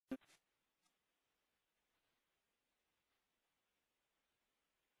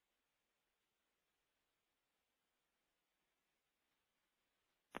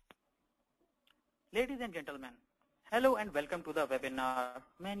Ladies and gentlemen, hello and welcome to the webinar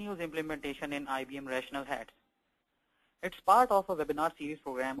Menus Implementation in IBM Rational HATS. It's part of a webinar series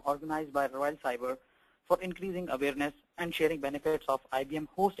program organized by Royal Cyber for increasing awareness and sharing benefits of IBM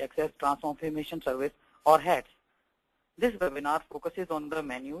Host Access Transformation Service or HATS. This webinar focuses on the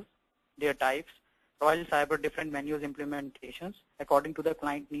menus, their types, Royal Cyber different menus implementations according to the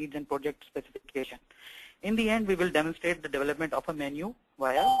client needs and project specification. In the end, we will demonstrate the development of a menu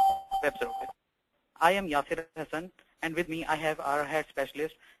via web service. I am Yasir Hassan, and with me I have our head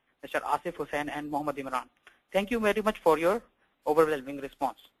specialist, Mr. Asif Hussain and Mohammad Imran. Thank you very much for your overwhelming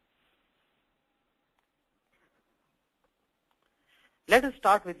response. Let us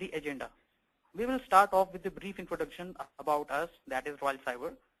start with the agenda. We will start off with a brief introduction about us, that is Royal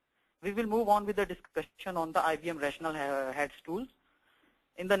Cyber. We will move on with the discussion on the IBM Rational HATS tools.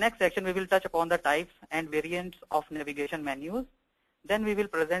 In the next section, we will touch upon the types and variants of navigation menus. Then we will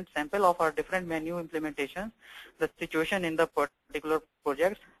present sample of our different menu implementations, the situation in the particular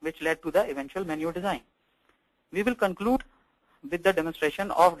projects which led to the eventual menu design. We will conclude with the demonstration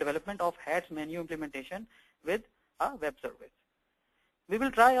of development of HATS menu implementation with a web service. We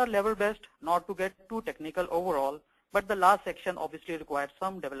will try our level best not to get too technical overall, but the last section obviously requires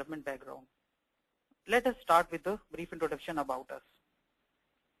some development background. Let us start with a brief introduction about us.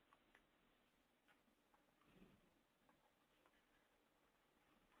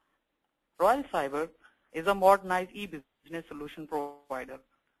 Royal Cyber is a modernized e-business solution provider.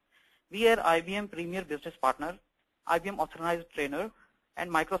 We are IBM Premier Business Partner, IBM Authorized Trainer, and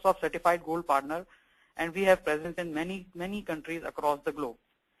Microsoft Certified Gold Partner, and we have presence in many countries across the globe.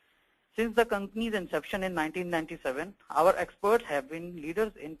 Since the company's inception in 1997, our experts have been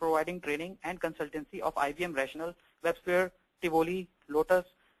leaders in providing training and consultancy of IBM Rational, WebSphere, Tivoli, Lotus,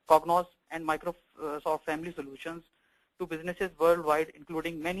 Cognos, and Microsoft Family Solutions to businesses worldwide,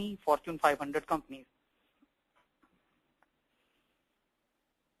 including many Fortune 500 companies.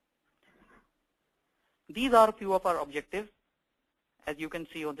 These are a few of our objectives, as you can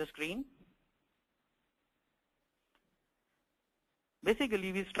see on the screen.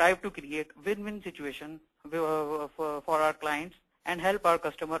 Basically, we strive to create win-win situation for our clients and help our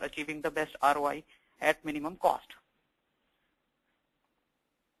customer achieving the best ROI at minimum cost.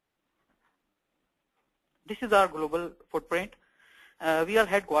 This is our global footprint. We are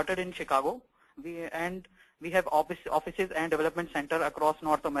headquartered in Chicago, and we have offices and development center across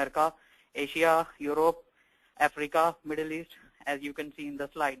North America, Asia, Europe, Africa, Middle East, as you can see in the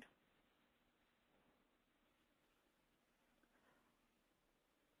slide.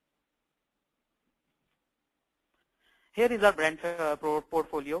 Here is our brand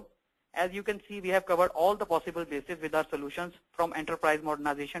portfolio. As you can see, we have covered all the possible bases with our solutions from enterprise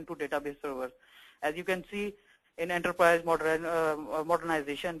modernization to database servers. As you can see, in enterprise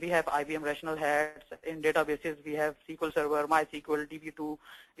modernization, we have IBM Rational HATS. In databases, we have SQL Server, MySQL, DB2.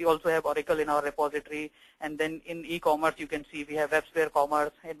 We also have Oracle in our repository. And then in e-commerce, you can see we have WebSphere Commerce.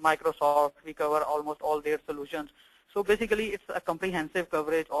 In Microsoft, we cover almost all their solutions. So basically, it's a comprehensive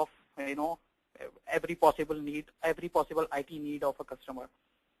coverage of, every possible need, every possible IT need of a customer.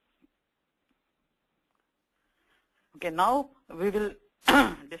 Okay, now we will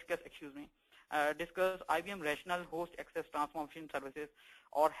discuss IBM Rational Host Access Transformation Services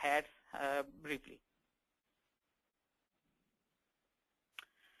or HATS briefly.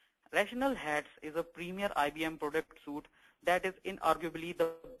 Rational HATS is a premier IBM product suite that is inarguably the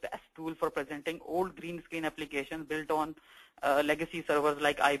best tool for presenting old green screen applications built on legacy servers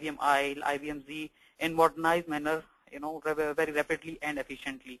like IBM I, IBM Z in modernized manner, very rapidly and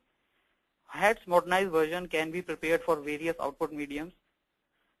efficiently. HATS modernized version can be prepared for various output mediums.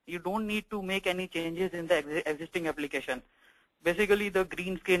 You don't need to make any changes in the existing application. Basically, the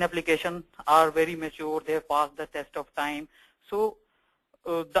green screen applications are very mature. They have passed the test of time. So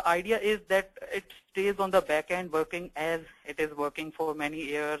the idea is that it stays on the back end working as it is working for many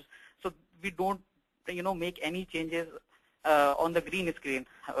years. So we don't, make any changes on the green screen.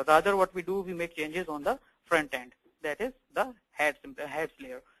 Rather, what we do, we make changes on the front end. That is the HATS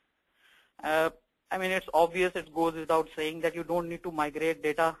layer. It's obvious, it goes without saying that you don't need to migrate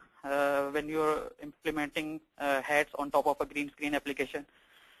data when you're implementing HATS on top of a green screen application.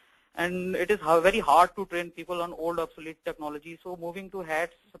 And it is very hard to train people on old obsolete technology. So moving to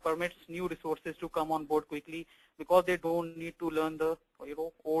HATS permits new resources to come on board quickly because they don't need to learn the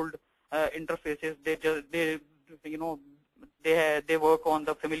old interfaces. They work on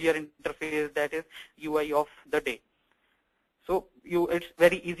the familiar interface, that is UI of the day. So it's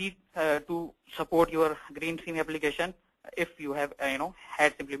very easy to support your green screen application if you have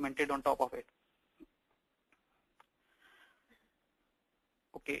HATS implemented on top of it.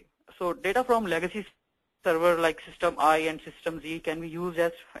 Okay, So data from legacy server like system I and system Z can be used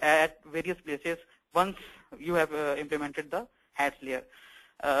at various places once you have implemented the HATS layer.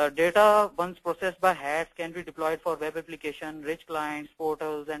 Data once processed by HATS can be deployed for web application, rich clients,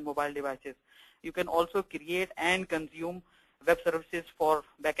 portals, and mobile devices. You can also create and consume web services for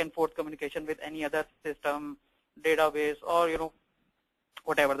back and forth communication with any other system, database, or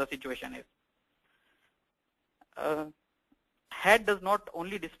whatever the situation is. HAT does not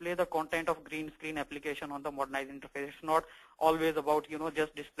only display the content of green screen application on the modernized interface. It's not always about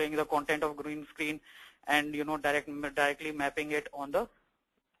just displaying the content of green screen and directly mapping it on the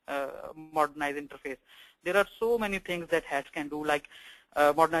modernized interface. There are so many things that HATS can do, like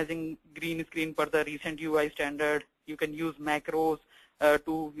modernizing green screen per the recent UI standard. You can use macros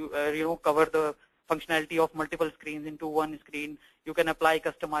to cover the functionality of multiple screens into one screen. You can apply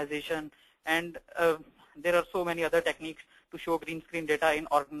customization, and there are so many other techniques to show green screen data in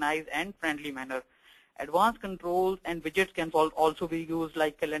organized and friendly manner. Advanced controls and widgets can also be used,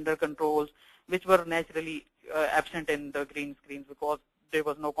 like calendar controls, which were naturally absent in the green screens because there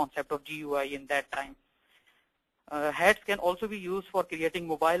was no concept of GUI in that time. HATS can also be used for creating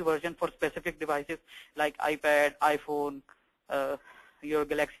mobile version for specific devices like iPad, iPhone, your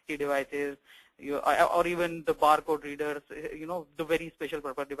Galaxy devices, or even the barcode readers, the very special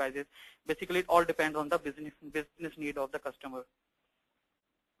purpose devices. Basically, it all depends on the business need of the customer.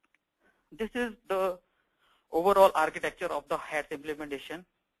 This is the overall architecture of the HATS implementation.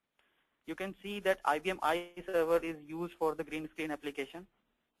 You can see that IBM I server is used for the green screen application.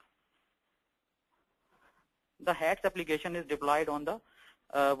 The HATS application is deployed on the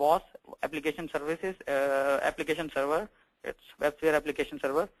WAS application services application server. It's WebSphere application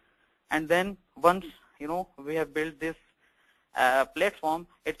server. And then once we have built this platform,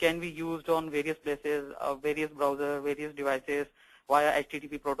 it can be used on various places, various browsers, various devices via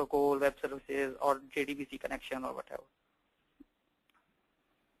HTTP protocol, web services, or JDBC connection, or whatever.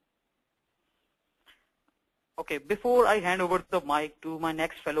 Okay, before I hand over the mic to my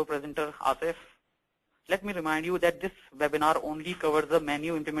next fellow presenter, Asif, let me remind you that this webinar only covers the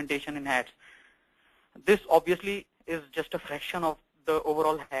menu implementation in HATS. This obviously is just a fraction of the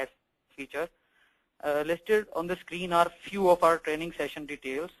overall HATS feature. Listed on the screen are few of our training session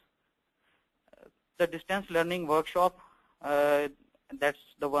details. The distance learning workshop, that's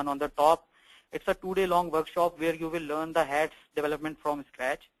the one on the top. It's a 2-day long workshop where you will learn the HATS development from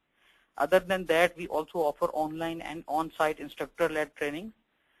scratch. Other than that, we also offer online and on-site instructor-led training.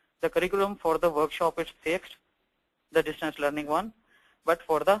 The curriculum for the workshop is fixed, the distance learning one, but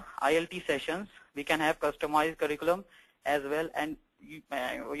for the ILT sessions, we can have customized curriculum as well. And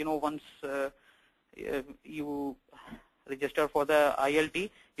once you register for the ILT,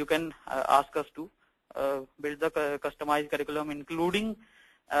 you can ask us to build the customized curriculum, including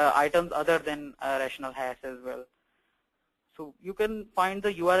items other than Rational HATS as well. So you can find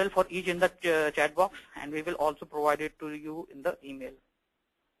the URL for each in the chat box, and we will also provide it to you in the email.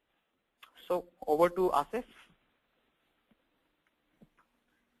 So over to Asif.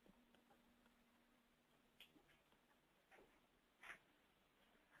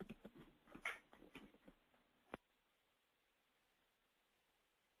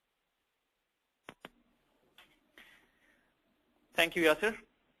 Thank you, Yasser.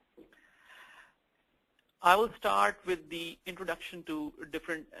 I will start with the introduction to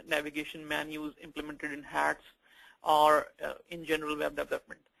different navigation menus implemented in HATS or in general web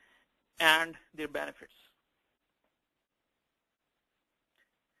development and their benefits.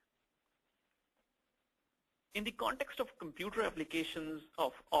 In the context of computer applications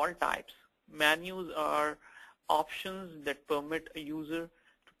of all types, menus are options that permit a user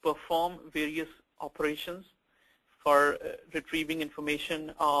to perform various operations for retrieving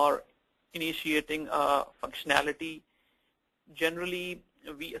information or initiating a functionality. Generally,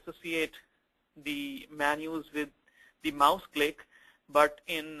 we associate the menus with the mouse click, but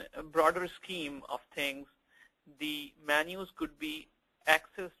in a broader scheme of things, the menus could be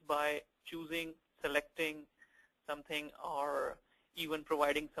accessed by choosing, selecting something, or even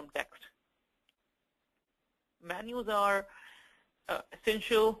providing some text. Menus are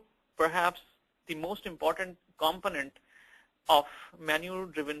essential, perhaps the most important component of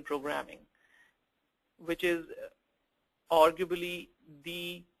menu-driven programming, which is arguably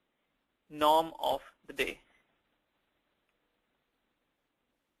the norm of the day.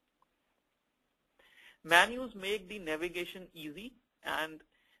 Menus make the navigation easy and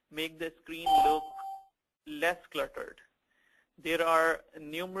make the screen look less cluttered. There are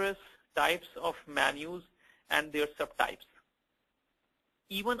numerous types of menus and their subtypes.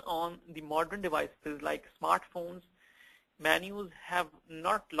 Even on the modern devices like smartphones, menus have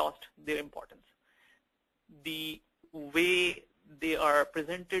not lost their importance. The way they are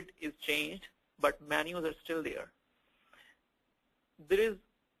presented is changed, but menus are still there. There is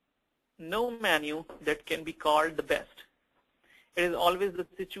no menu that can be called the best. It is always the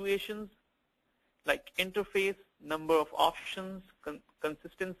situations like interface, number of options,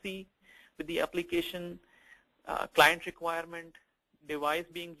 consistency with the application, client requirement, device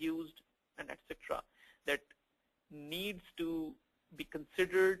being used, and etc. that needs to be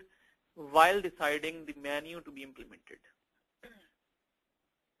considered while deciding the menu to be implemented.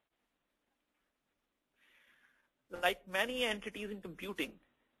 Like many entities in computing,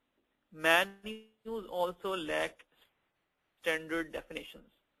 menus also lack standard definitions.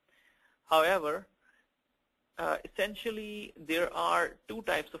 However, essentially there are two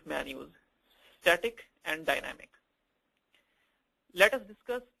types of menus, static and dynamic. Let us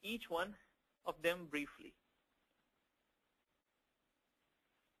discuss each one of them briefly.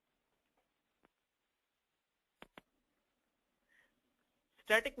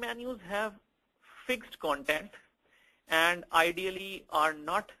 Static menus have fixed content and ideally are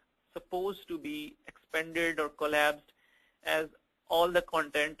not supposed to be expanded or collapsed, as all the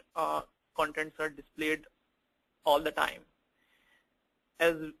contents are displayed all the time.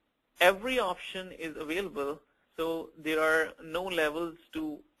 As every option is available, so there are no levels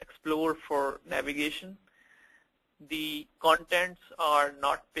to explore for navigation. The contents are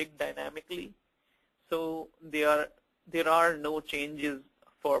not picked dynamically, so there are no changes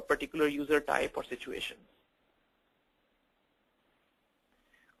for particular user type or situation.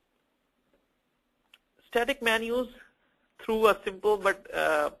 Static menus, through a simple but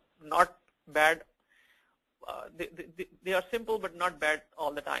not bad, they are simple but not bad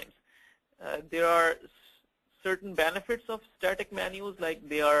all the times. There are certain benefits of static menus, like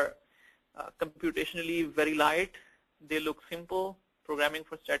they are computationally very light, they look simple. Programming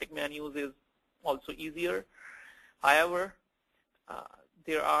for static menus is also easier. However,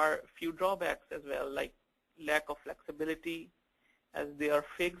 there are few drawbacks as well, like lack of flexibility, as they are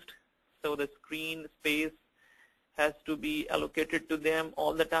fixed, so the screen space has to be allocated to them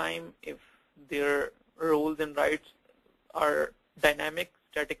all the time. If their roles and rights are dynamic,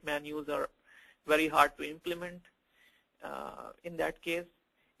 static menus are very hard to implement. In that case,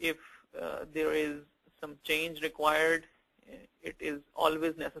 if there is some change required, it is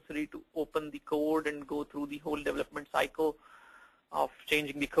always necessary to open the code and go through the whole development cycle of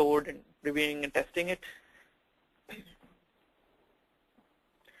changing the code and reviewing and testing it.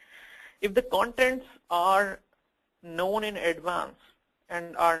 If the contents are known in advance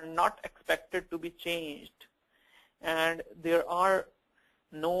and are not expected to be changed, and there are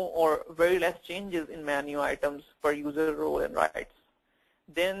no or very less changes in menu items per user role and rights,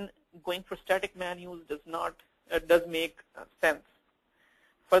 then going for static menus does make sense.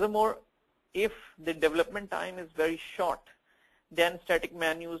 Furthermore, if the development time is very short, then static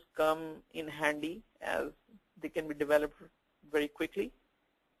menus come in handy, as they can be developed very quickly.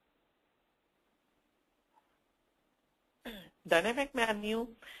 Dynamic menu,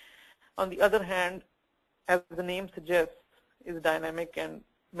 on the other hand, as the name suggests, is dynamic and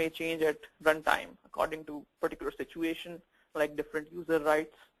may change at runtime according to particular situation, like different user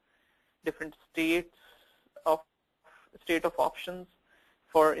rights, different state of options.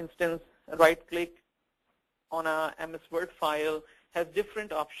 For instance, right-click on a MS Word file has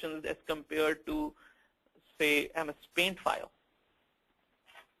different options as compared to, say, MS Paint file.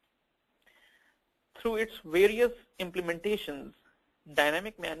 Through its various implementations,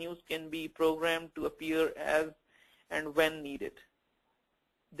 dynamic menus can be programmed to appear as and when needed.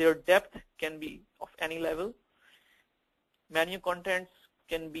 Their depth can be of any level. Menu contents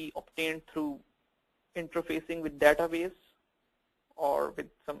can be obtained through interfacing with database or with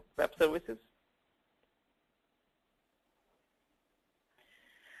some web services.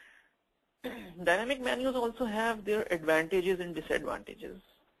 Dynamic menus also have their advantages and disadvantages.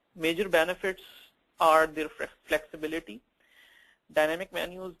 Major benefits are their flexibility. Dynamic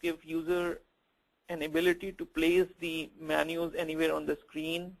menus give user an ability to place the menus anywhere on the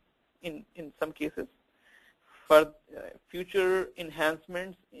screen in some cases. For future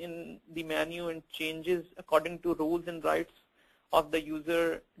enhancements in the menu and changes according to roles and rights of the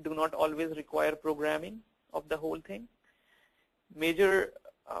user do not always require programming of the whole thing. Major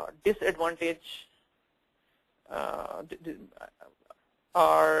disadvantages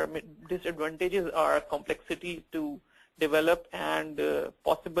are complexity to develop and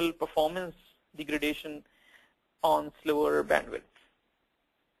possible performance degradation on slower bandwidth.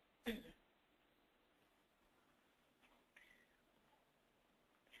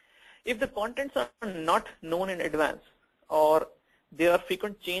 If the contents are not known in advance, or there are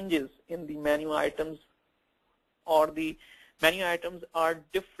frequent changes in the menu items, or the menu items are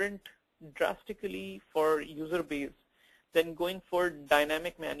different drastically for user base, then going for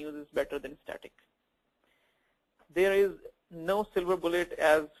dynamic menus is better than static. There is no silver bullet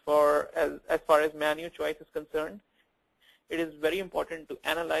as far as menu choice is concerned. It is very important to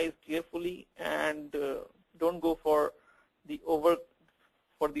analyze carefully and don't go for the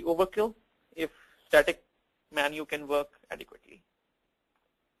overkill if static menu can work adequately.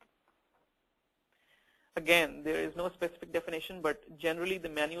 Again, there is no specific definition, but generally the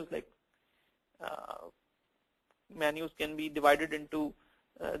menus menus can be divided into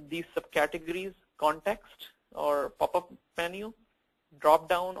these subcategories: context or pop-up menu,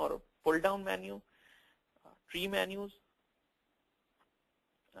 drop-down or pull-down menu, tree menus.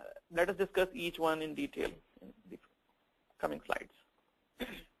 Let us discuss each one in detail in the coming slides.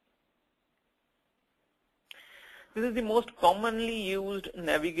 This is the most commonly used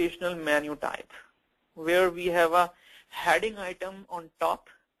navigational menu type, where we have a heading item on top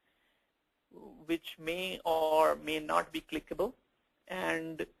which may or may not be clickable,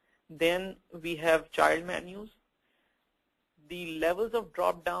 and then we have child menus. The levels of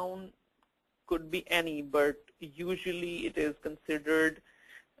drop down could be any, but usually it is considered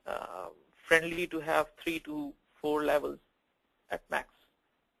friendly to have 3 to 4 levels at max.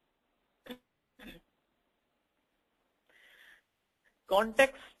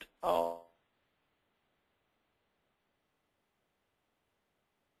 Context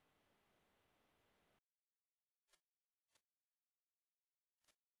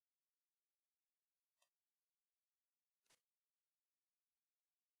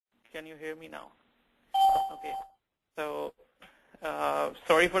Can you hear me now? Okay. So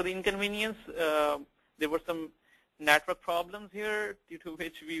sorry for the inconvenience. There were some network problems here, due to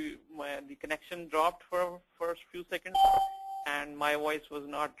which the connection dropped for a few seconds, and my voice was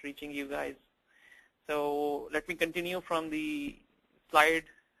not reaching you guys. So let me continue from the slide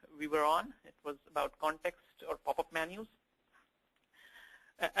we were on. It was about context or pop-up menus.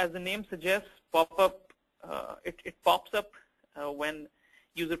 As the name suggests, pop-up, it pops up when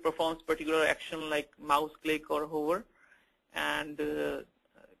user performs particular action like mouse click or hover, and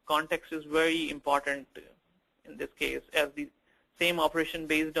context is very important in this case, as the same operation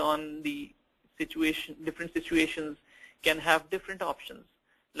based on the situation, different situations can have different options,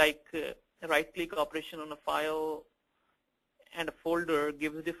 like a right-click operation on a file and a folder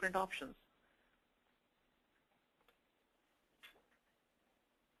gives different options.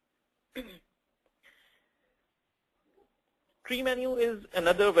 Tree menu is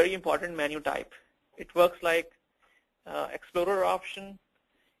another very important menu type. It works like Explorer option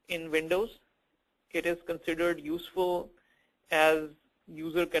in Windows. It is considered useful as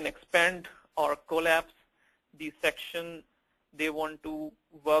user can expand or collapse the section they want to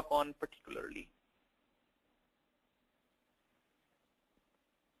work on particularly.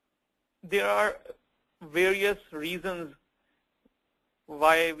 There are various reasons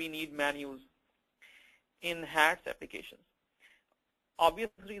why we need menus in HATS applications. Obvious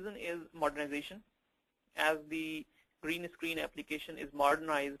reason is modernization. As the green screen application is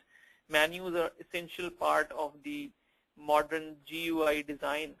modernized, menus are essential part of the modern GUI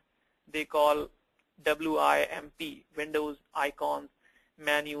design they call WIMP, Windows icons,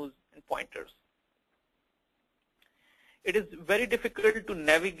 menus, and pointers. It is very difficult to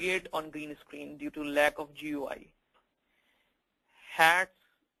navigate on green screen due to lack of GUI. HATS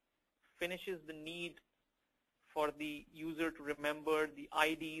finishes the need for the user to remember the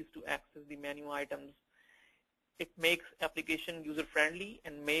IDs to access the menu items. It makes application user-friendly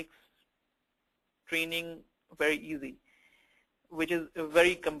and makes training very easy, which is a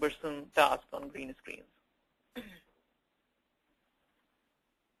very cumbersome task on green screens.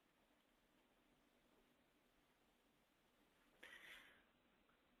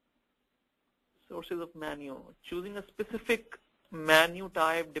 Sources of menu. Choosing a specific menu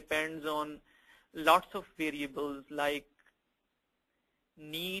type depends on lots of variables like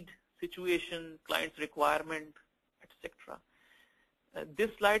need, situation, client's requirement, etc.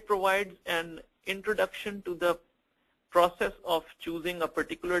 This slide provides an introduction to the process of choosing a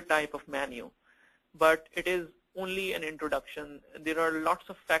particular type of menu, but it is only an introduction. There are lots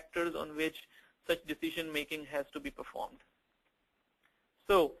of factors on which such decision making has to be performed.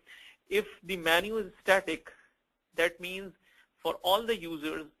 So if the menu is static, that means for all the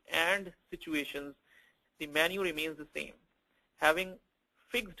users and situations, the menu remains the same, having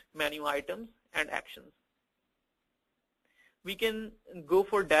fixed menu items and actions. We can go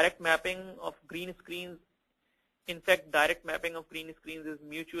for direct mapping of green screens. In fact, direct mapping of green screens is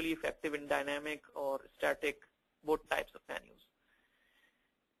mutually effective in dynamic or static both types of menus.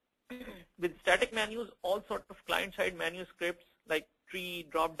 With static menus, all sorts of client-side menu scripts like tree,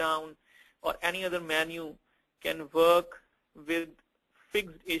 drop-down, or any other menu can work with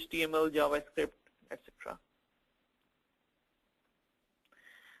fixed HTML, JavaScript, etc.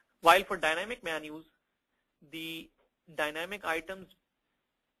 While for dynamic menus, the dynamic items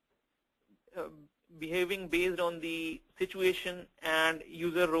behaving based on the situation and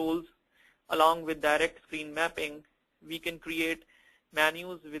user roles along with direct screen mapping, we can create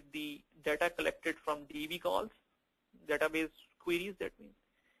menus with the data collected from DB calls, database queries that means,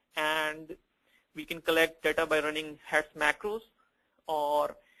 and we can collect data by running HATS macros,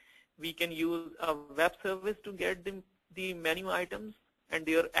 or we can use a web service to get the menu items and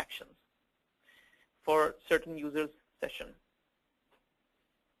their actions for certain users' session.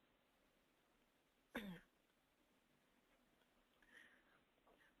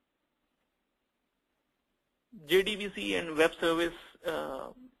 JDBC and web service,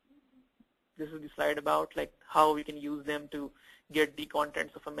 this is the slide about like how we can use them to get the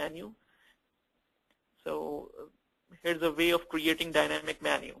contents of a menu. So here's a way of creating dynamic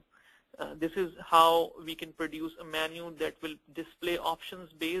menu. This is how we can produce a menu that will display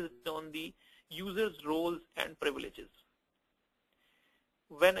options based on the user's roles and privileges.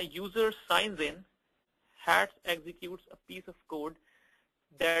 When a user signs in, HATS executes a piece of code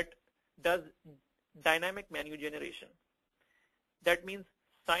that does dynamic menu generation. That means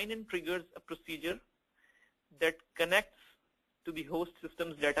sign-in triggers a procedure that connects to the host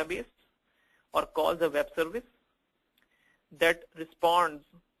system's database or calls a web service that responds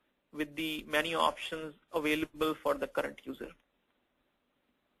with the menu options available for the current user.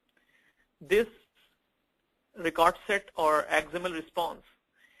 This record set or XML response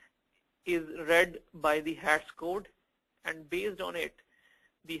is read by the HATS code, and based on it,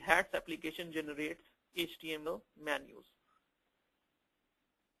 the HATS application generates HTML menus.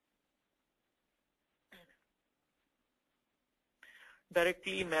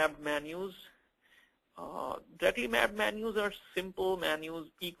 Directly mapped menus. Directly mapped menus are simple menus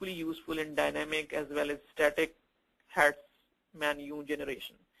equally useful in dynamic as well as static HATS menu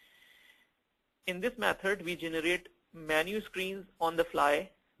generation. In this method, we generate menu screens on the fly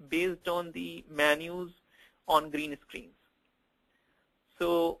based on the menus on green screens.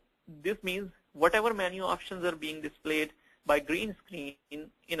 So this means whatever menu options are being displayed by green screen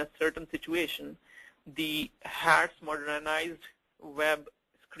in a certain situation, the HATS modernized web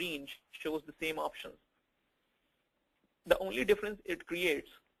screen shows the same options. The only difference it creates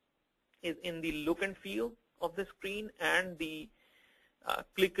is in the look and feel of the screen and the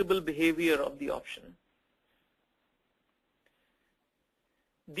clickable behavior of the option.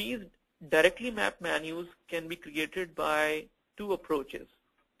 These directly mapped menus can be created by two approaches.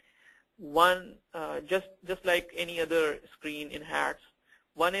 One, just like any other screen in HATS,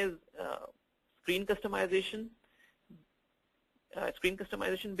 one is screen customization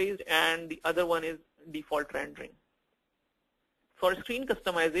based, and the other one is default rendering. For screen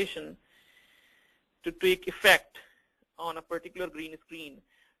customization to take effect on a particular green screen,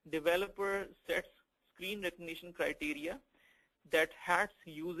 developer sets screen recognition criteria that HATS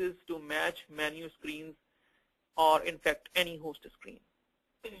uses to match menu screens or in fact any host screen.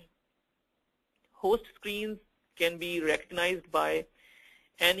 Host screens can be recognized by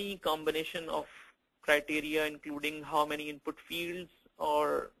any combination of criteria, including how many input fields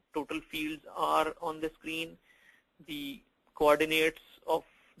or total fields are on the screen, the coordinates of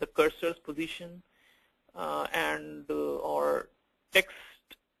the cursor's position, and or text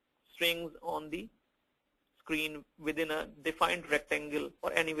strings on the screen within a defined rectangle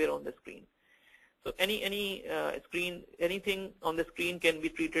or anywhere on the screen. So anything on the screen can be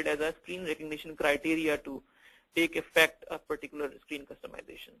treated as a screen recognition criteria to take effect a particular screen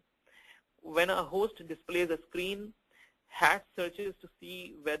customization. When a host displays a screen, HATS searches to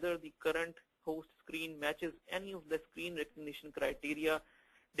see whether the current host screen matches any of the screen recognition criteria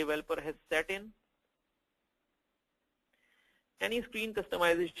developer has set in. Any screen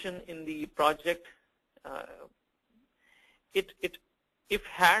customization in the project, if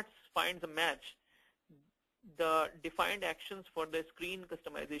HATS finds a match, the defined actions for the screen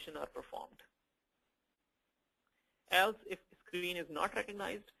customization are performed. Else, if screen is not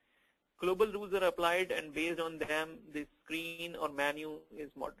recognized, global rules are applied, and based on them, the screen or menu is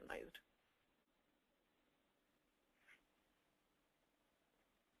modernized.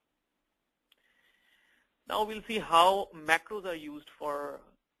 Now we'll see how macros are used for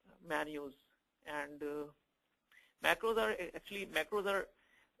menus, and macros are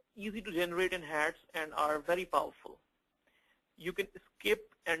easy to generate in HATS and are very powerful. You can skip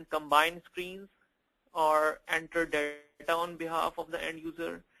and combine screens or enter data on behalf of the end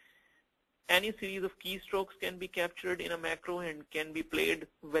user. Any series of keystrokes can be captured in a macro and can be played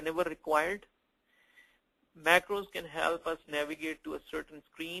whenever required. Macros can help us navigate to a certain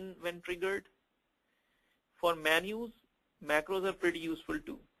screen when triggered. For menus, macros are pretty useful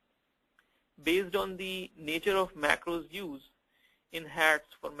too. Based on the nature of macros used in HATS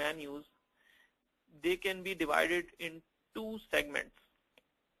for menus, they can be divided in two segments,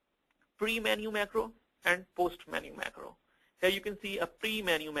 pre-menu macro and post-menu macro. Here you can see a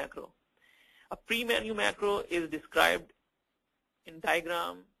pre-menu macro. A pre-menu macro is described in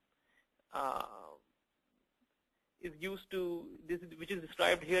diagram, which is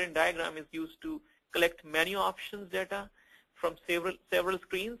described here in diagram, is used to collect menu options data from several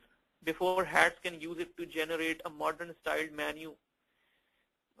screens before HATS can use it to generate a modern styled menu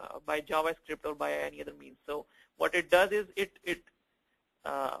by JavaScript or by any other means. So what it does is it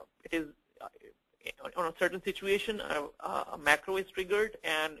is on a certain situation, a macro is triggered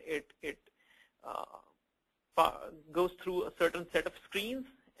and it goes through a certain set of screens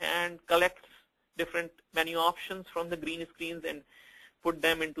and collects different menu options from the green screens and put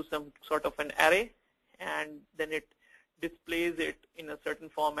them into some sort of an array, and then it displays it in a certain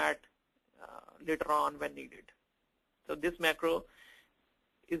format later on when needed. So this macro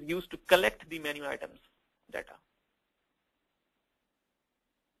is used to collect the menu items data.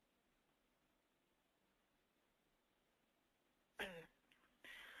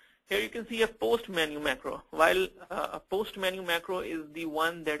 Here you can see a post-menu macro. While a post-menu macro is the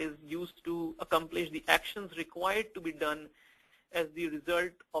one that is used to accomplish the actions required to be done as the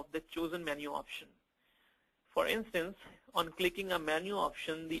result of the chosen menu option. For instance, on clicking a menu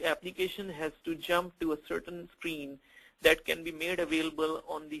option, the application has to jump to a certain screen that can be made available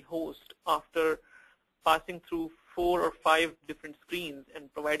on the host after passing through 4 or 5 different screens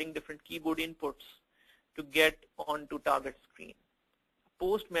and providing different keyboard inputs to get onto target screen.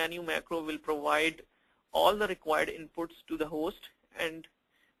 Post-menu macro will provide all the required inputs to the host and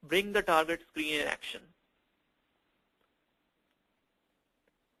bring the target screen in action.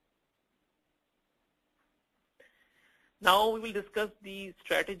 Now we will discuss the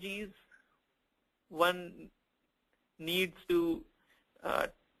strategies one needs to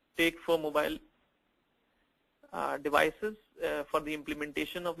take for mobile devices for the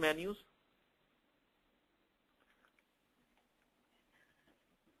implementation of menus.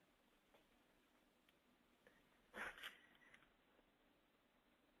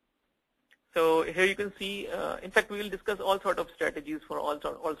 So here you can see, in fact, we will discuss all sort of strategies for all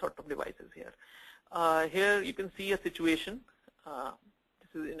sort of devices here. Here you can see a situation.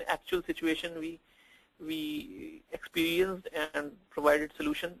 This is an actual situation we experienced and provided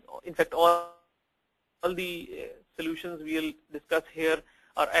solution. In fact, all the solutions we'll discuss here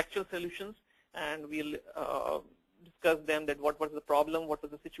are actual solutions, and we'll discuss them, that what was the problem, what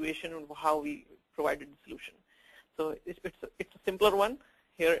was the situation, and how we provided the solution. So it's a simpler one.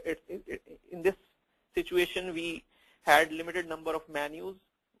 Here, in this situation, we had limited number of menus.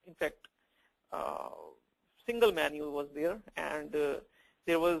 In fact, single menu was there, and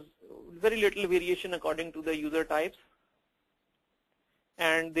there was very little variation according to the user types,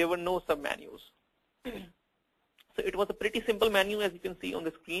 and there were no submenus. So it was a pretty simple menu, as you can see on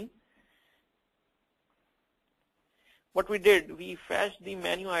the screen. What we did, we fetched the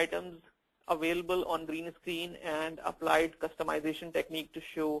menu items available on green screen and applied customization technique to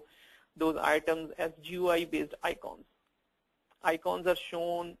show those items as GUI-based icons. Icons are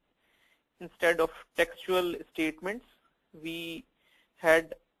shown instead of textual statements. We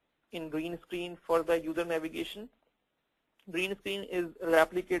had in green screen for the user navigation. Green screen is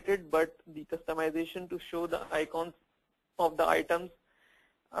replicated, but the customization to show the icons of the items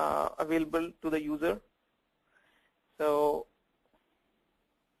available to the user. So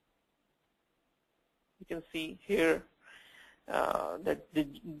you can see here that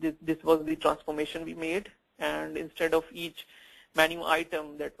this was the transformation we made, and instead of each menu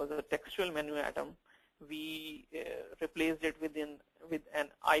item that was a textual menu item, we replaced it with an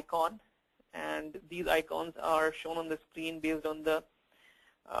icon, and these icons are shown on the screen based on the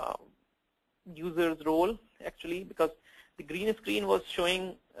user's role, actually, because the green screen was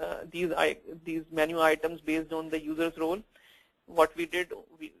showing these menu items based on the user's role. What we did,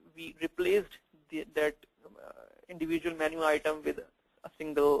 we replaced that individual menu item with a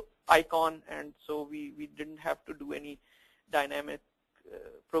single icon, and so we didn't have to do any dynamic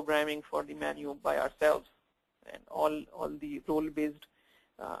programming for the menu by ourselves, and all the role-based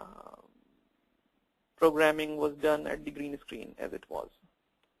programming was done at the green screen as it was.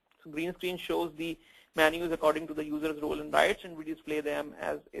 So green screen shows the menus according to the user's role and rights, and we display them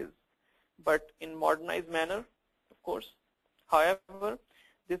as is. but in modernized manner, of course. However,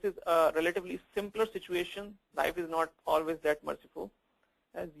 this is a relatively simpler situation. Life is not always that merciful,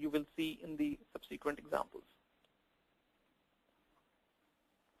 as you will see in the subsequent examples.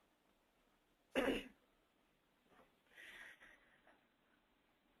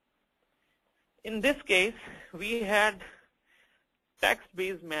 In this case, we had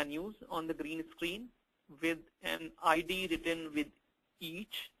text-based menus on the green screen with an ID written with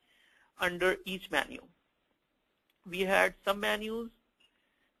each under each menu. We had some menus.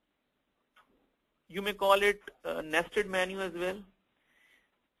 You may call it a nested menu as well.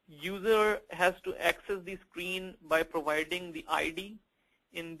 User has to access the screen by providing the ID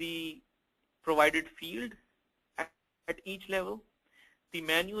in the provided field at each level. The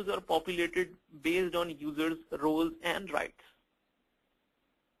menus are populated based on users' roles and rights.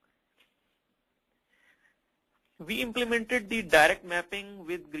 We implemented the direct mapping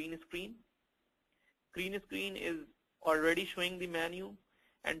with green screen. Green screen is already showing the menu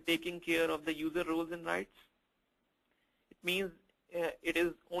and taking care of the user roles and rights. It means it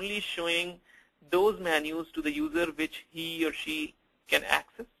is only showing those menus to the user which he or she can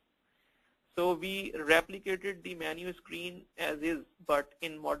access. So we replicated the menu screen as is, but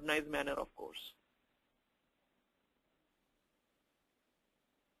in modernized manner, of course.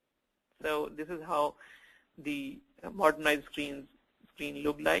 So this is how the modernized screen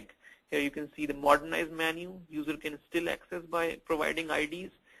look like. Here you can see the modernized menu. User can still access by providing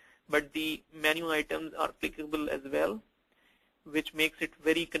IDs, but the menu items are clickable as well, which makes it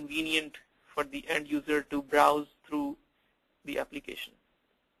very convenient for the end user to browse through the application.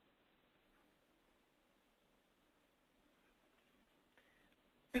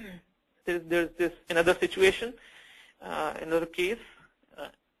 There's this another situation, another case.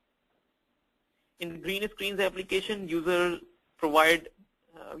 In green screens application, users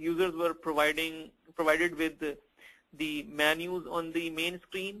were provided with the menus on the main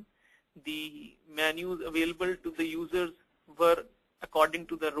screen. The menus available to the users were according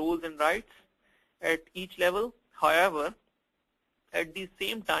to the roles and rights at each level. However, at the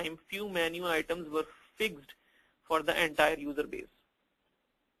same time, few menu items were fixed for the entire user base.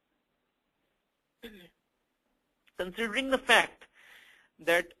 Considering the fact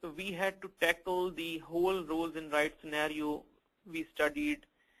that we had to tackle the whole roles and rights scenario, we studied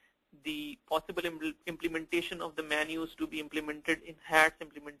the possible implementation of the menus to be implemented in HATS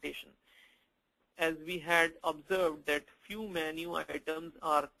implementation. As we had observed that few menu items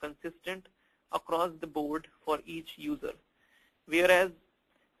are consistent across the board for each user, whereas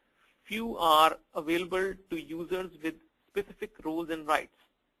few are available to users with specific roles and rights.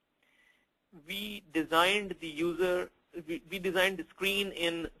 We designed the screen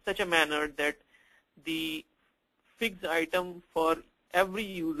in such a manner that the fixed item for every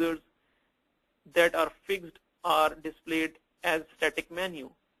user that are fixed are displayed as static menu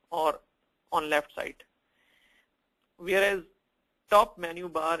or on left side, whereas top menu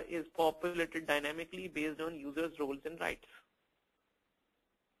bar is populated dynamically based on users' roles and rights.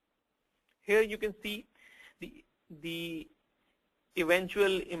 Here you can see the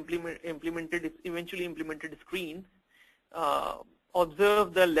eventually implemented screen.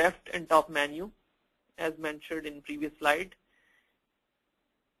 Observe the left and top menu as mentioned in previous slide.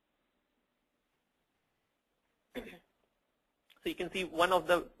 So you can see one of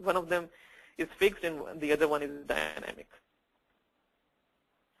them is fixed and the other one is dynamic.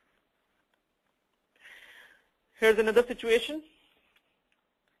 Here's another situation.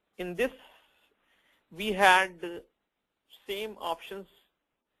 In this, we had same options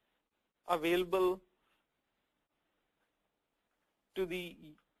available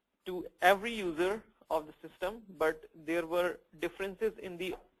to every user of the system, but there were differences in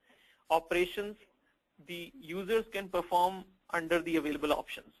the operations the users can perform under the available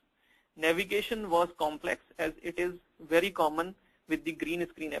options. Navigation was complex, as it is very common with the green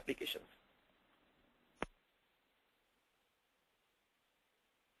screen applications.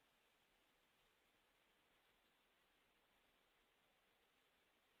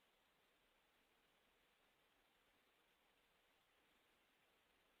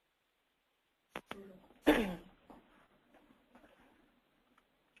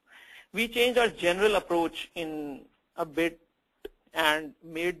 We changed our general approach in a bit and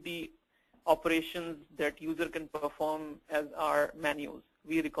made the operations that user can perform as our menus.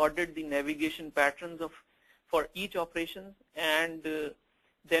 We recorded the navigation patterns for each operation and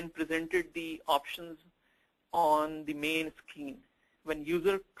then presented the options on the main screen. When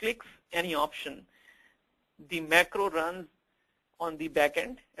user clicks any option, the macro runs on the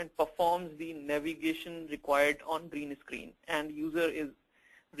backend and performs the navigation required on green screen, and user is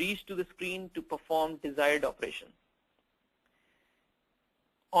reach to the screen to perform desired operation.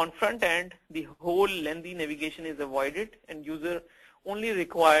 On front end, the whole lengthy navigation is avoided and user only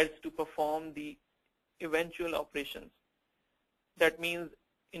requires to perform the eventual operations. That means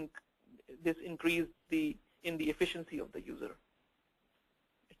this increases in the efficiency of the user.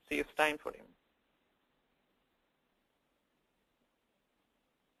 It saves time for him.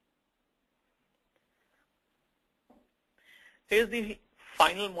 Here's the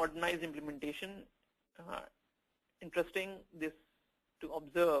final modernized implementation. Interesting this to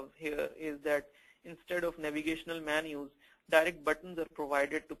observe here is that instead of navigational menus, direct buttons are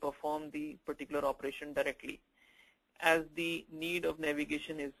provided to perform the particular operation directly, as the need of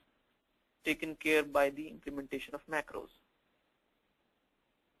navigation is taken care by the implementation of macros.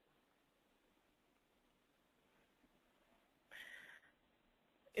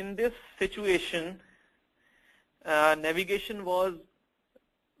 In this situation, navigation was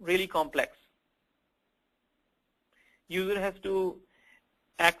really complex. User has to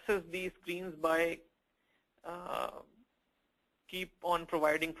access these screens by keep on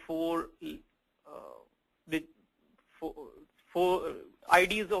providing four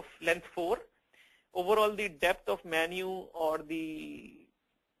IDs of length 4. Overall, the depth of menu or the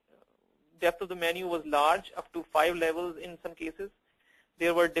depth of the menu was large, up to 5 levels in some cases.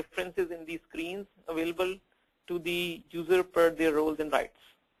 There were differences in these screens available to the user per their roles and rights.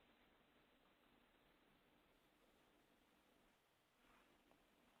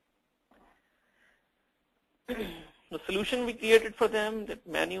 The solution we created for them, that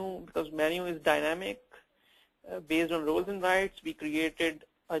menu, because menu is dynamic based on roles and rights, we created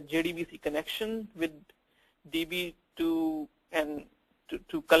a JDBC connection with DB to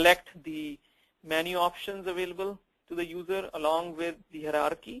collect the menu options available to the user along with the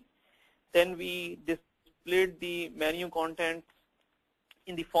hierarchy. Then we displayed the menu content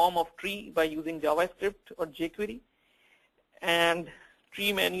in the form of tree by using JavaScript or jQuery, and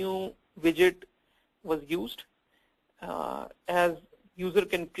tree menu widget was used as user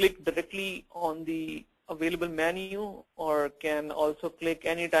can click directly on the available menu or can also click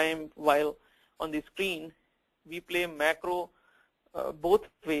anytime while on the screen. We play macro both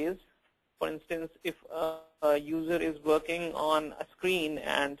ways. For instance, if a user is working on a screen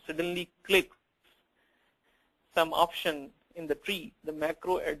and suddenly clicks some option in the tree, the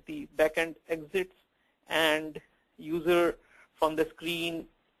macro at the backend exits and user from the screen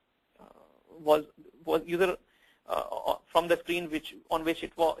from the screen on which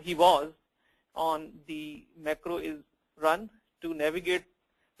he was on, the macro is run to navigate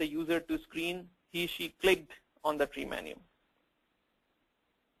the user to screen she clicked on the tree menu.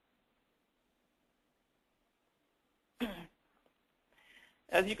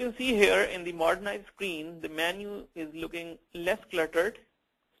 As you can see here in the modernized screen, the menu is looking less cluttered,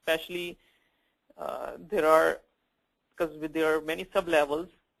 especially there are many sub-levels,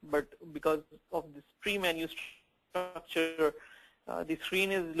 but because of this tree menu structure, the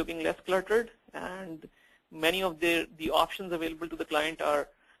screen is looking less cluttered, and many of the options available to the client are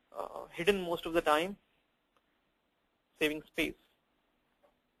hidden most of the time, saving space.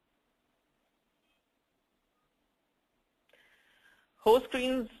 Host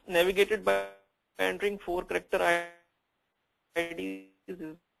screens navigated by entering 4 character IDs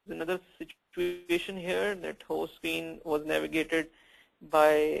is another situation here, that host screen was navigated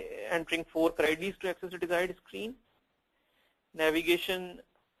by entering 4 IDs to access the desired screen. Navigation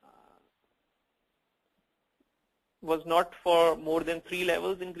was not for more than 3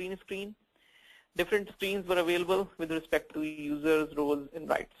 levels in green screen. Different screens were available with respect to users, roles, and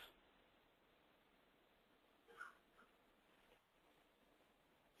rights.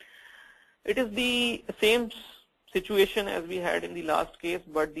 It is the same situation as we had in the last case,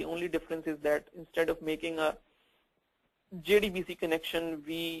 but the only difference is that instead of making a JDBC connection,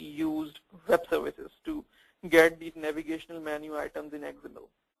 we used web services to get the navigational menu items in XML.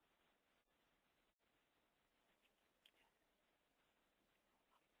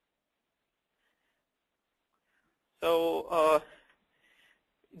 So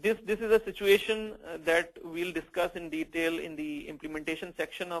this is a situation that we'll discuss in detail in the implementation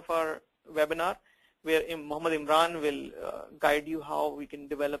section of our webinar, where Mohammed Imran will guide you how we can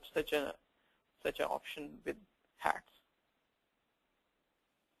develop such an option with HATS.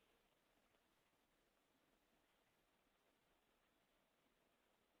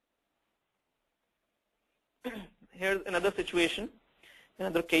 Here's another situation,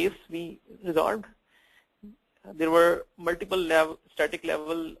 another case we resolved. There were multiple static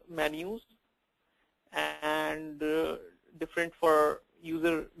level menus and different for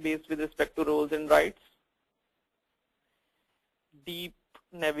user base with respect to roles and rights. Deep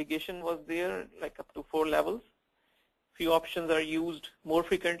navigation was there, like up to 4 levels. Few options are used more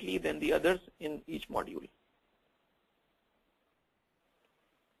frequently than the others in each module.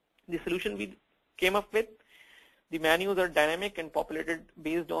 The solution we came up with, the menus are dynamic and populated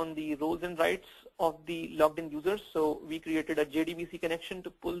based on the roles and rights of the logged in users. So we created a JDBC connection to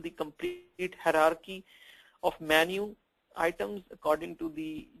pull the complete hierarchy of menu items according to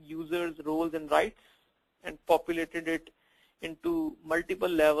the user's roles and rights and populated it into multiple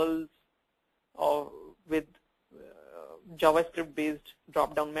levels with JavaScript based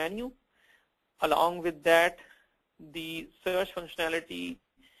drop down menu. Along with that, the search functionality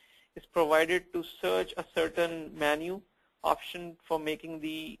is provided to search a certain menu option for making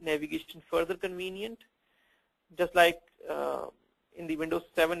the navigation further convenient. Just like in the Windows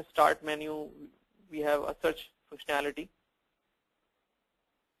 7 start menu, we have a search functionality.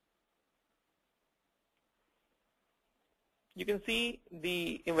 You can see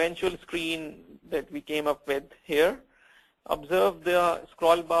the eventual screen that we came up with here. Observe the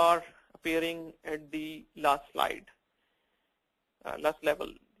scroll bar appearing at the last slide, last level.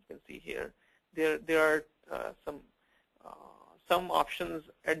 You can see here. There are some options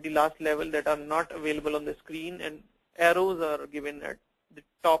at the last level that are not available on the screen, and arrows are given at the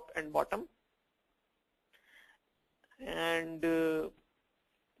top and bottom. And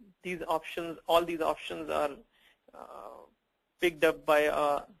these options, all these options are picked up by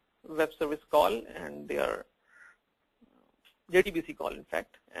a web service call, and they are JDBC call, in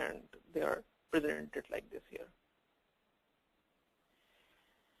fact, and they are presented like this here.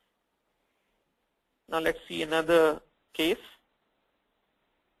 Now let's see another case.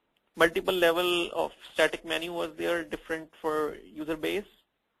 Multiple level of static menu was there, different for user base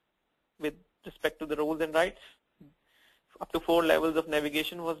with respect to the roles and rights. Up to 4 levels of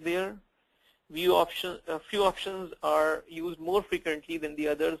navigation was there. Few options are used more frequently than the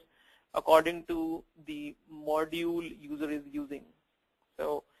others according to the module user is using.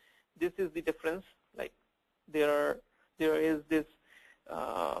 So this is the difference. Like there is this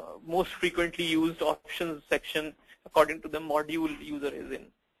most frequently used options section according to the module user is in.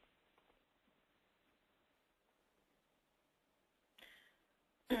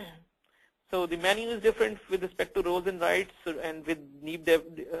 So the menu is different with respect to roles and rights and with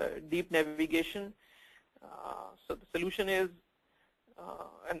deep navigation. So the solution is,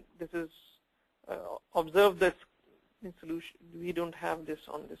 and this is, observe this solution. We don't have this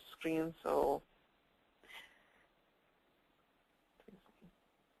on this screen, so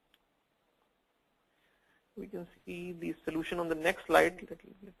we can see the solution on the next slide.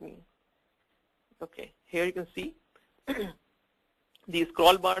 Let me. Okay, here you can see the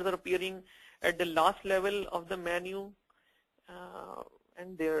scroll bars are appearing at the last level of the menu,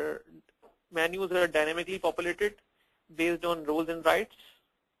 and their menus are dynamically populated based on roles and rights.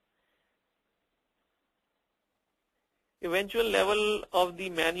 Eventual level of the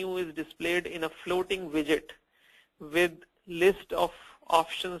menu is displayed in a floating widget with list of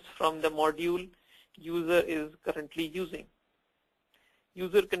options from the module user is currently using.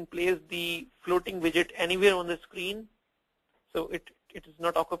 User can place the floating widget anywhere on the screen, so it is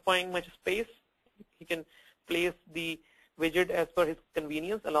not occupying much space. He can place the widget as per his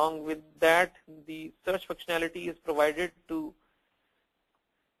convenience. Along with that, the search functionality is provided to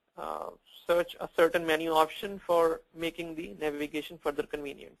search a certain menu option for making the navigation further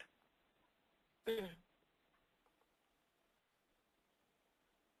convenient.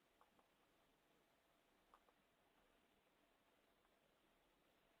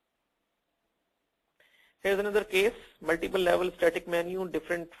 Here's another case, multiple level static menu,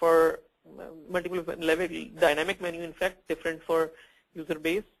 different for multiple level dynamic menu, in fact, different for user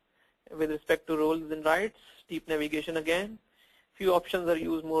base with respect to roles and rights, deep navigation again. Few options are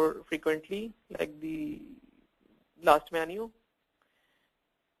used more frequently, like the last menu.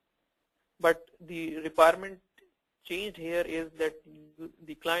 But the requirement changed here is that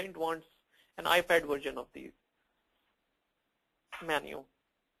the client wants an iPad version of the menu.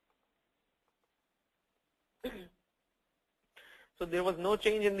 So there was no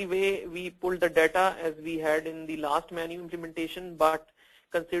change in the way we pulled the data as we had in the last menu implementation, but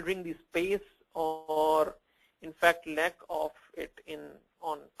considering the space or in fact lack of it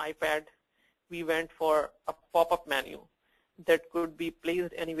on iPad, we went for a pop-up menu that could be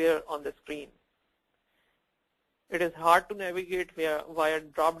placed anywhere on the screen. It is hard to navigate via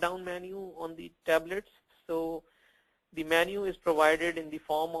drop-down menu on the tablets, so the menu is provided in the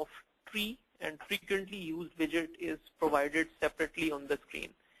form of tree, and frequently used widget is provided separately on the screen.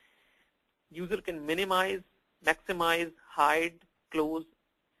 User can minimize, maximize, hide, close,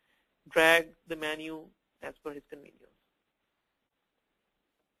 drag the menu as per his convenience.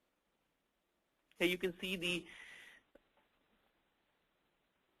 Here you can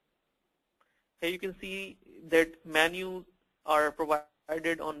see that menus are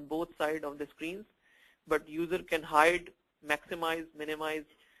provided on both sides of the screens, but user can hide, maximize, minimize,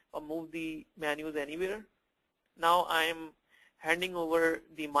 or move the menus anywhere. Now I am handing over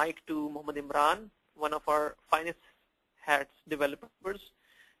the mic to Mohammed Imran, one of our finest HATS developers,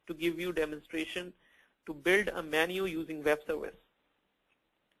 to give you demonstration to build a menu using web service.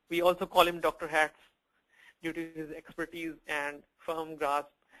 We also call him Dr. HATS due to his expertise and firm grasp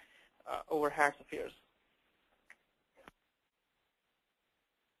over HATS affairs.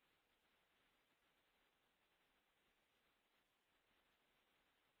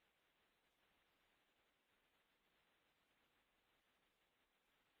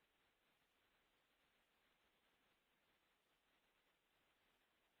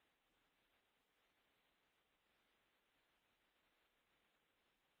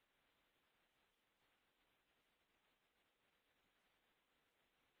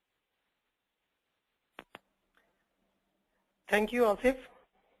 Thank you, Asif.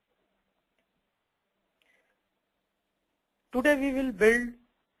 Today we will build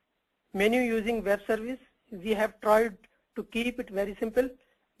menu using web service. We have tried to keep it very simple,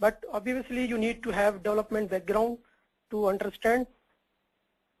 but obviously you need to have development background to understand.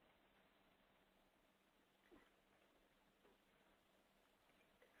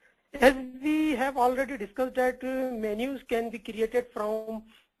 As we have already discussed that menus can be created from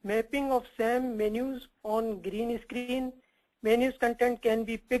mapping of same menus on green screen. Menus content can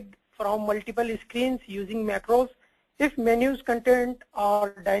be picked from multiple screens using macros. If menus content are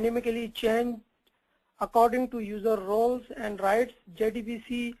dynamically changed according to user roles and rights,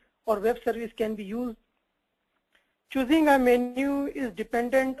 JDBC or web service can be used. Choosing a menu is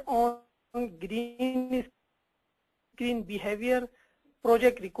dependent on green screen behavior,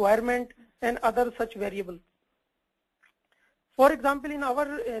 project requirement, and other such variables. For example, in our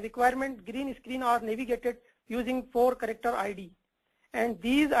requirement, green screen are navigated using 4-character ID, and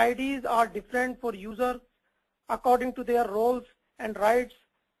these IDs are different for users according to their roles and rights.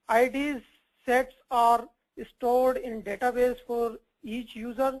 IDs sets are stored in database for each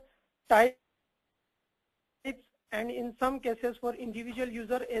user types and in some cases for individual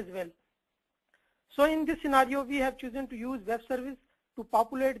user as well. So in this scenario, we have chosen to use web service to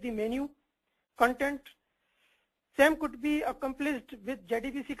populate the menu content. Same could be accomplished with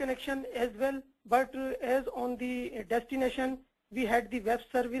JDBC connection as well, but as on the destination we had the web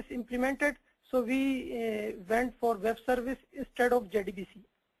service implemented, so we went for web service instead of JDBC.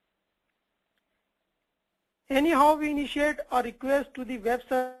 Anyhow, we initiate a request to the web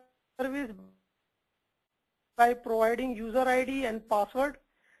service by providing user ID and password.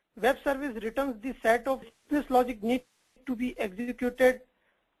 Web service returns the set of business logic need to be executed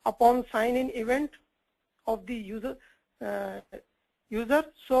upon sign-in event of the user.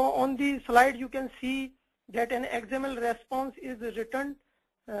 So on the slide you can see that an XML response is returned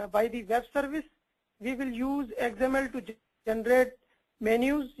by the web service. We will use XML to generate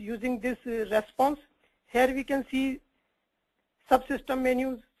menus using this response. Here we can see subsystem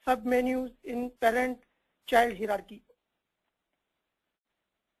menus, submenus in parent-child hierarchy.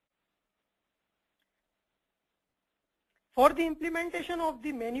 For the implementation of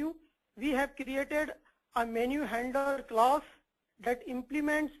the menu, we have created a menu handler class that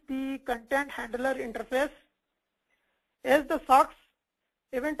implements the content handler interface. As the SOX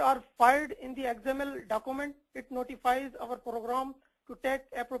events are filed in the XML document, it notifies our program to take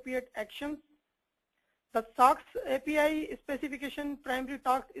appropriate actions. The SOX API specification primary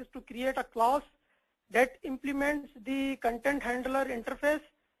task is to create a class that implements the content handler interface.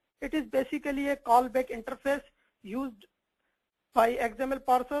 It is basically a callback interface used by XML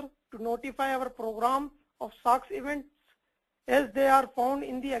parser to notify our program of SOX events as they are found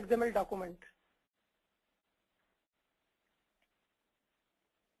in the XML document.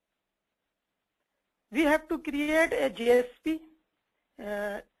 We have to create a JSP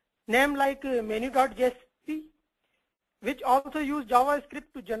name like menu.jsp, which also use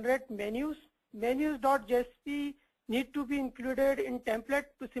JavaScript to generate menus. Menus.jsp need to be included in template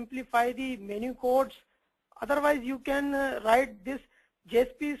to simplify the menu codes. Otherwise, you can write this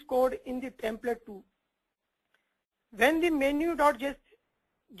JSP's code in the template too. When the menu.jsp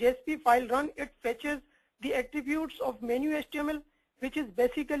file runs, it fetches the attributes of menu HTML, which is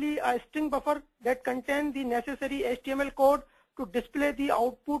basically a string buffer that contains the necessary HTML code to display the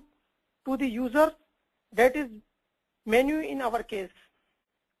output to the user, that is menu in our case.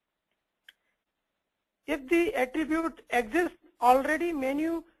 If the attribute exists already,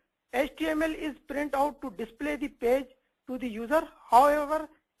 menu HTML is printed out to display the page to the user. However,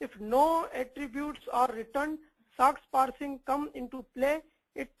 If no attributes are returned, SOX parsing come into play.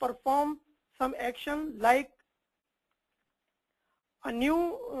 It performs some action like a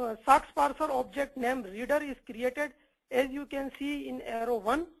new SOX parser object named reader is created, as you can see in arrow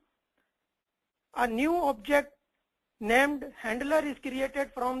 1. A new object named handler is created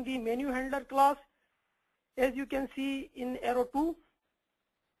from the menu handler class, as you can see in arrow 2.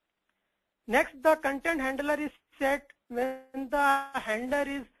 Next, the content handler is set when the handler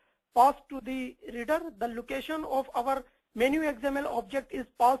is passed to the reader. The location of our menu XML object is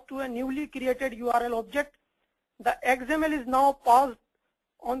passed to a newly created URL object. The XML is now passed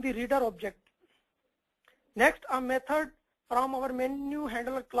on the reader object. Next, a method from our menu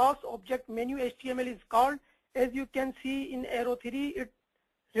handler class object menu HTML is called. As you can see in arrow 3, it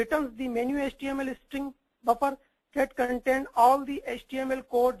returns the menu HTML string buffer that contains all the HTML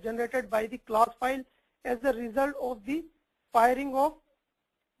code generated by the class file as a result of the firing of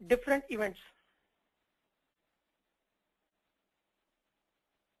different events.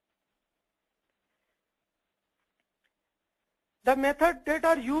 The methods that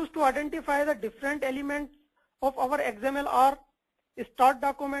are used to identify the different elements of our XML are start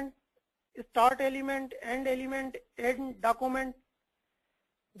document, start element, end document.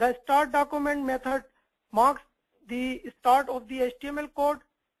 The start document method marks the start of the HTML code.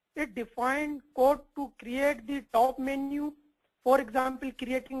 It defines code to create the top menu, for example,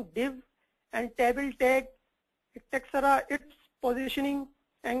 creating div and table tag, etc., its positioning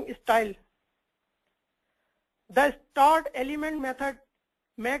and style. The start element method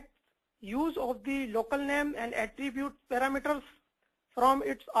makes use of the local name and attribute parameters from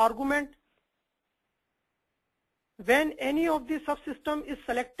its argument. When any of the subsystem is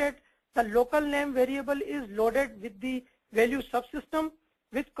selected, the local name variable is loaded with the value subsystem,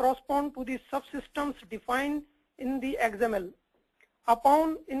 which correspond to the subsystems defined in the XML.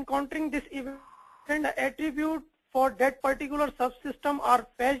 Upon encountering this event, the attribute for that particular subsystem are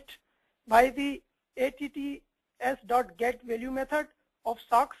fetched by the atts.getValue method of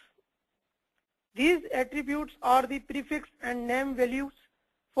SOX. These attributes are the prefix and name values.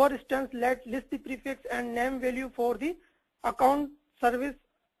 For instance, let's list the prefix and name value for the account service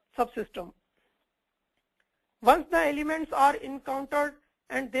subsystem. Once the elements are encountered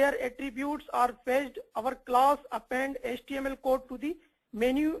and their attributes are fetched, our class append HTML code to the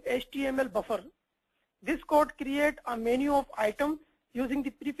menu HTML buffer. This code creates a menu of items using the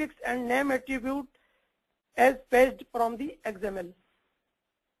prefix and name attribute as fetched from the XML.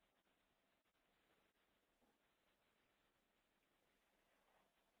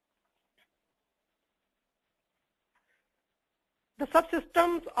 The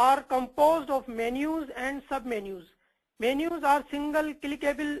subsystems are composed of menus and submenus. Menus are single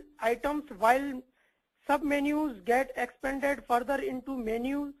clickable items, while submenus get expanded further into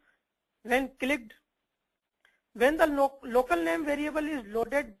menus when clicked. When the local name variable is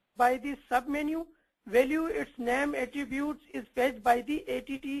loaded by the submenu value, its name attributes is fetched by the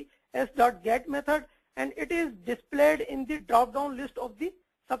atts.get method and it is displayed in the drop-down list of the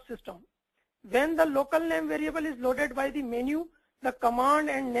subsystem. When the local name variable is loaded by the menu, the command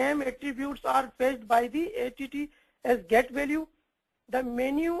and name attributes are fetched by the atts.get value. The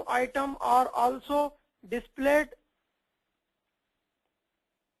menu items are also displayed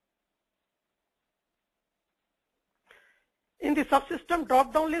in the subsystem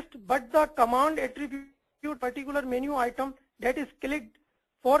drop-down list, but the command attribute particular menu item that is clicked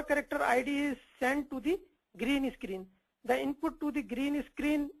 4-character ID is sent to the green screen. The input to the green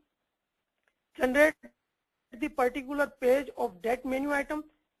screen generates the particular page of that menu item,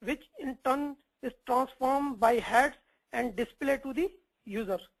 which in turn is transformed by HATS and displayed to the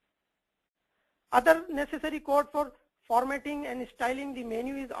user. Other necessary code for formatting and styling the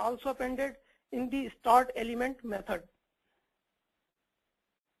menu is also appended in the start element method.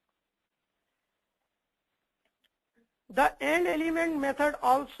 The end element method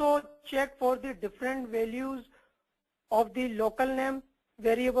also checks for the different values of the local name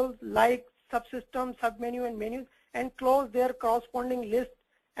variables like subsystem, submenu, and menus, and close their corresponding list,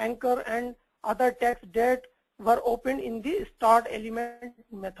 anchor, and other text that were opened in the start element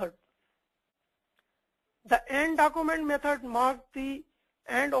method. The end document method marks the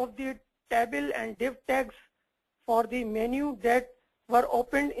end of the table and div tags for the menu that were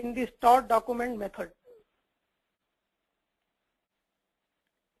opened in the start document method.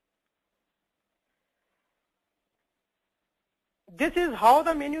 This is how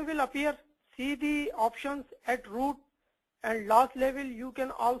the menu will appear. See the options at root and last level. You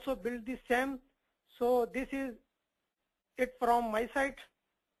can also build the same. So this is it from my side.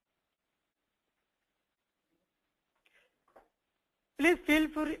 Please feel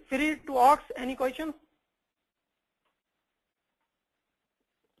free to ask any question.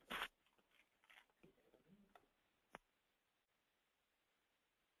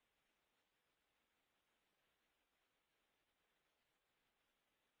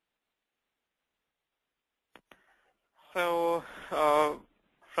 So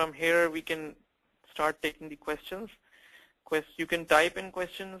from here we can start taking the questions. You can type in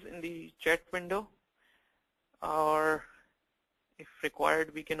questions in the chat window, or if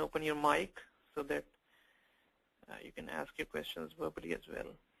required we can open your mic so that you can ask your questions verbally as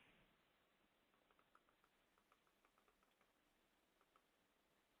well.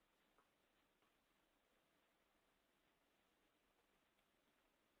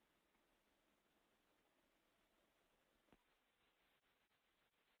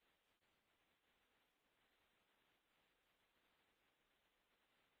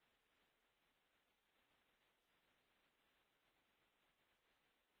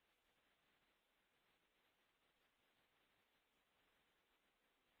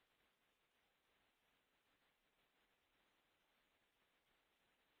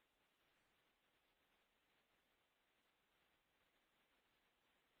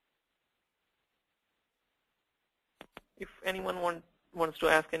 If anyone wants to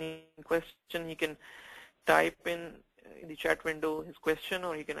ask any question, he can type in the chat window his question,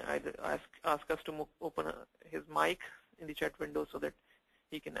 or he can either ask us to open his mic in the chat window so that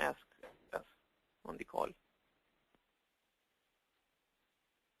he can ask us on the call.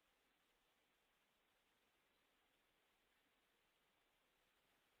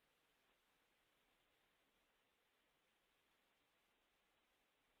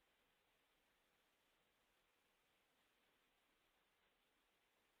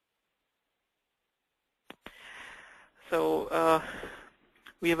 So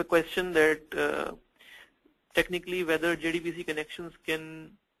we have a question that technically whether JDBC connections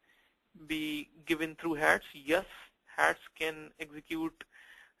can be given through HATS. Yes, HATS can execute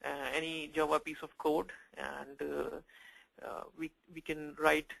any Java piece of code, and we can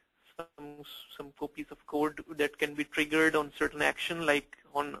write some copies of code that can be triggered on certain action, like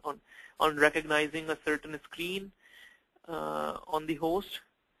on recognizing a certain screen on the host.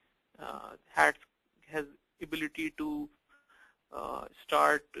 HATS has ability to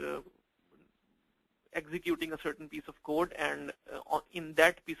start executing a certain piece of code, and in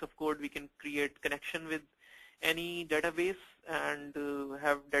that piece of code we can create connection with any database and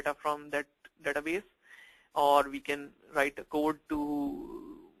have data from that database, or we can write a code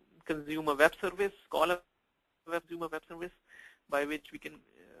to consume a web service, call a web service by which we can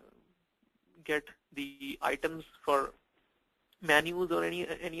get the items for menus or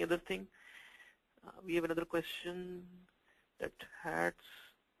any other thing. We have another question that HATS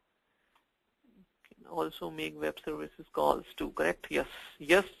can also make web services calls too, correct? Yes,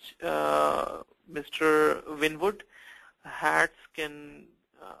 yes, Mr. Winwood, HATS can,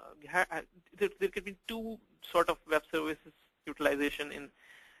 there can be two sort of web services utilization in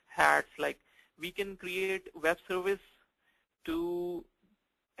HATS. Like we can create web service to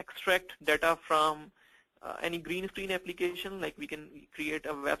extract data from any green screen application. Like we can create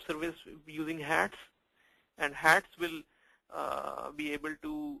a web service using HATS, and HATS will be able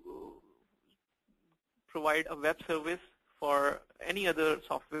to provide a web service for any other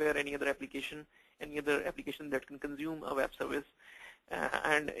software, any other application that can consume a web service.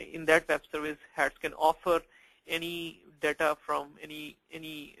 And in that web service, HATS can offer any data from any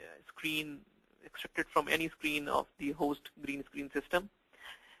screen, extracted from any screen of the host green screen system.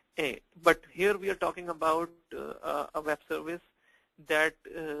 But here we are talking about a web service that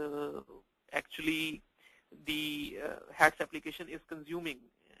actually the HATS application is consuming,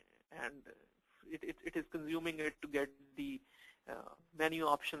 and it is consuming it to get the menu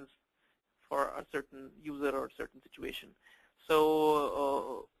options for a certain user or certain situation.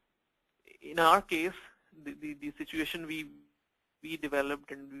 So in our case, the situation we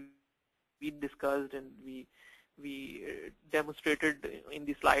developed and we discussed and we demonstrated in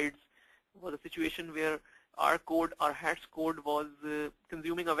the slides was a situation where our code, our HATS code, was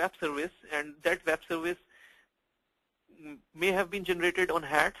consuming a web service, and that web service may have been generated on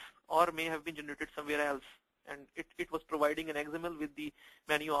HATS or may have been generated somewhere else, and it was providing an XML with the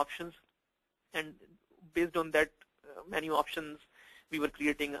menu options, and based on that menu options we were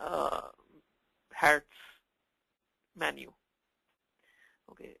creating a HATS menu.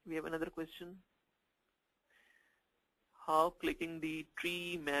 Okay, we have another question. How clicking the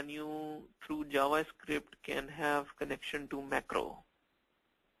tree menu through JavaScript can have connection to macro?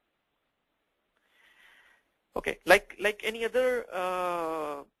 Okay, like any other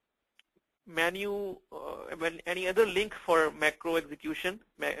menu any other link for macro execution.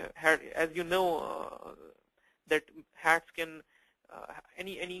 As you know, that HATS can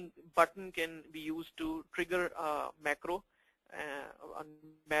any button can be used to trigger a macro.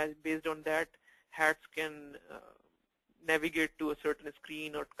 Based on that, HATS can navigate to a certain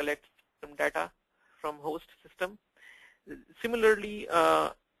screen or collect some data from host system. Similarly,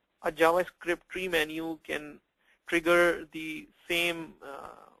 a JavaScript tree menu can trigger the same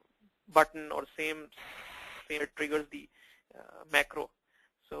button or same triggers the macro.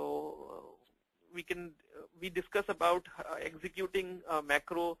 So we discuss about executing a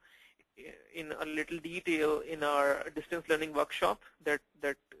macro in a little detail in our distance learning workshop that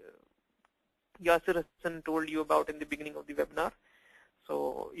Yasir Hassan told you about in the beginning of the webinar.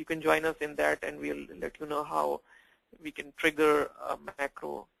 So you can join us in that, and we'll let you know how we can trigger a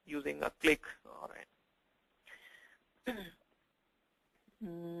macro using a click. All right.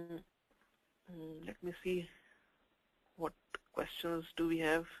 Let me see what questions do we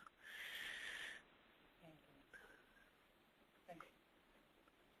have.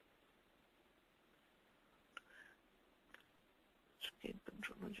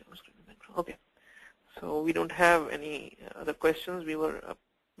 Okay, so we don't have any other questions. We were a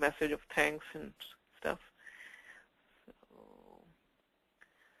message of thanks and stuff. So,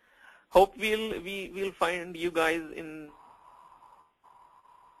 hope we'll find you guys in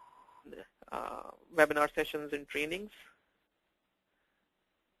webinar sessions and trainings.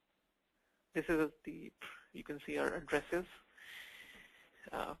 This is you can see our addresses.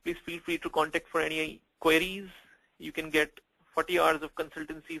 Please feel free to contact for any queries. You can get 40 hours of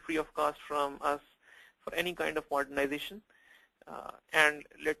consultancy free of cost from us for any kind of modernization. And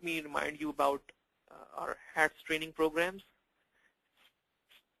let me remind you about our HATS training programs.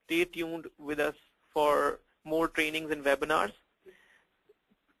 Stay tuned with us for more trainings and webinars.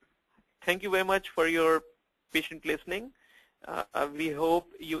 Thank you very much for your patient listening. We hope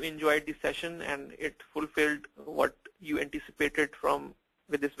you enjoyed the session and it fulfilled what you anticipated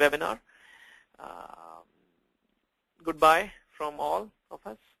with this webinar. Goodbye from all of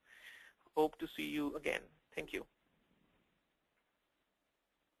us. Hope to see you again. Thank you.